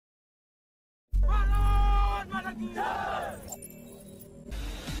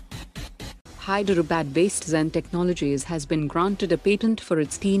Hyderabad-based Zen Technologies has been granted a patent for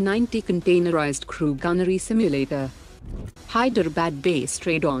its T-90 containerized crew gunnery simulator. Hyderabad-based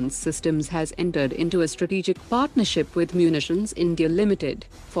Redon Systems has entered into a strategic partnership with Munitions India Limited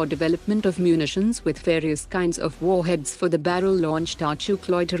for development of munitions with various kinds of warheads for the barrel-launched Achook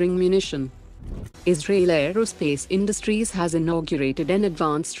loitering munition. Israel Aerospace Industries has inaugurated an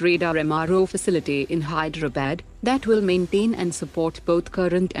advanced radar MRO facility in Hyderabad that will maintain and support both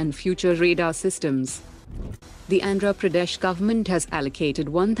current and future radar systems. The Andhra Pradesh government has allocated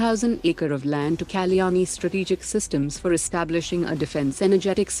 1,000 acres of land to Kalyani Strategic Systems for establishing a defense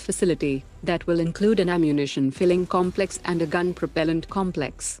energetics facility that will include an ammunition filling complex and a gun propellant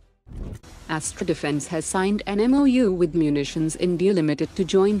complex. Astr Defence has signed an MOU with Munitions India Limited to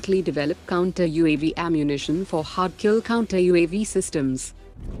jointly develop counter-UAV ammunition for hard-kill counter-UAV systems.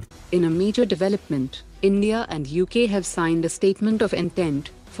 In a major development, India and UK have signed a statement of intent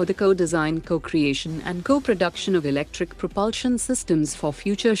for the co-design, co-creation and co-production of electric propulsion systems for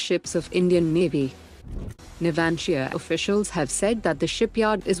future ships of Indian Navy. Navantia officials have said that the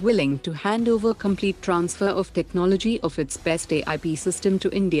shipyard is willing to hand over complete transfer of technology of its best AIP system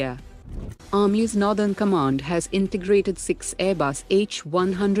to India. Army's Northern Command has integrated 6 Airbus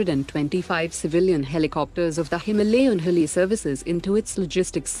H125 civilian helicopters of the Himalayan Heli services into its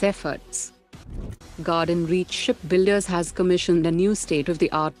logistics efforts. Garden Reach Shipbuilders has commissioned a new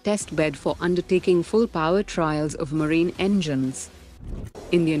state-of-the-art test bed for undertaking full power trials of marine engines.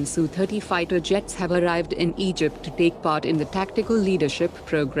 Indian Su-30 fighter jets have arrived in Egypt to take part in the Tactical Leadership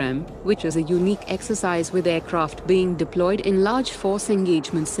Program, which is a unique exercise with aircraft being deployed in large force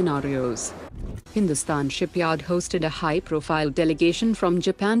engagement scenarios. Hindustan Shipyard hosted a high-profile delegation from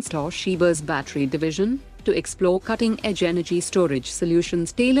Japan's Toshiba's battery division to explore cutting-edge energy storage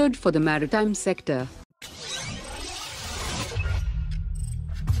solutions tailored for the maritime sector.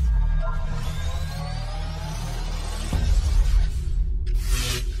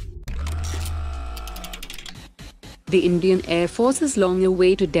 The Indian Air Force's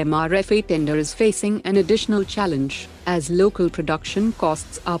long-awaited MRFA tender is facing an additional challenge, as local production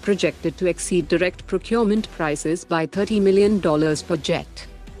costs are projected to exceed direct procurement prices by $30 million per jet.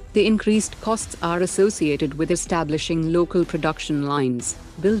 The increased costs are associated with establishing local production lines,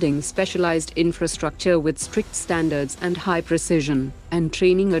 building specialized infrastructure with strict standards and high precision, and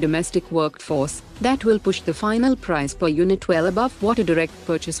training a domestic workforce that will push the final price per unit well above what a direct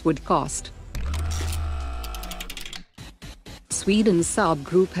purchase would cost. Sweden's Saab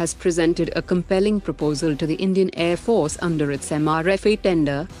Group has presented a compelling proposal to the Indian Air Force under its MRFA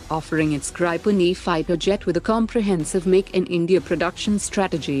tender, offering its Gripen E fighter jet with a comprehensive Make in India production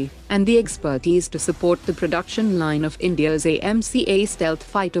strategy and the expertise to support the production line of India's AMCA stealth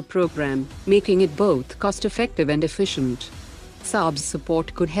fighter program, making it both cost-effective and efficient. Saab's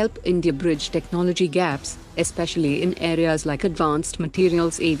support could help India bridge technology gaps, especially in areas like advanced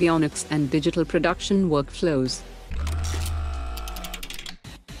materials, avionics and digital production workflows.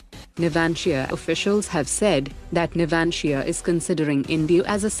 Navantia officials have said that Navantia is considering India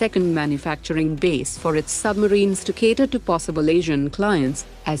as a second manufacturing base for its submarines to cater to possible Asian clients,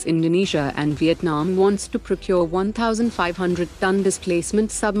 as Indonesia and Vietnam wants to procure 1,500-ton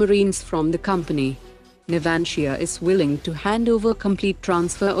displacement submarines from the company. Navantia is willing to hand over complete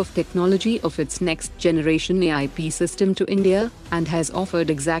transfer of technology of its next-generation AIP system to India, and has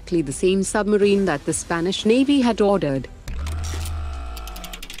offered exactly the same submarine that the Spanish Navy had ordered.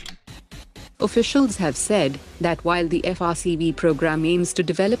 Officials have said that while the FRCV program aims to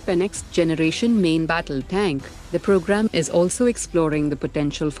develop a next-generation main battle tank, the program is also exploring the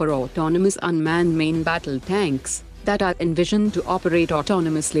potential for autonomous unmanned main battle tanks that are envisioned to operate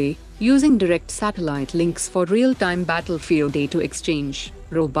autonomously, using direct satellite links for real-time battlefield data exchange,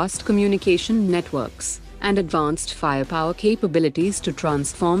 robust communication networks, and advanced firepower capabilities to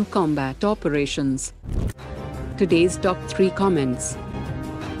transform combat operations. Today's top 3 comments.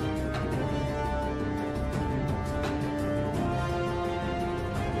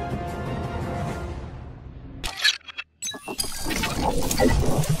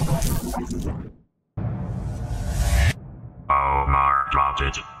 Omar dropped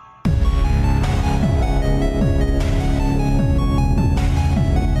it.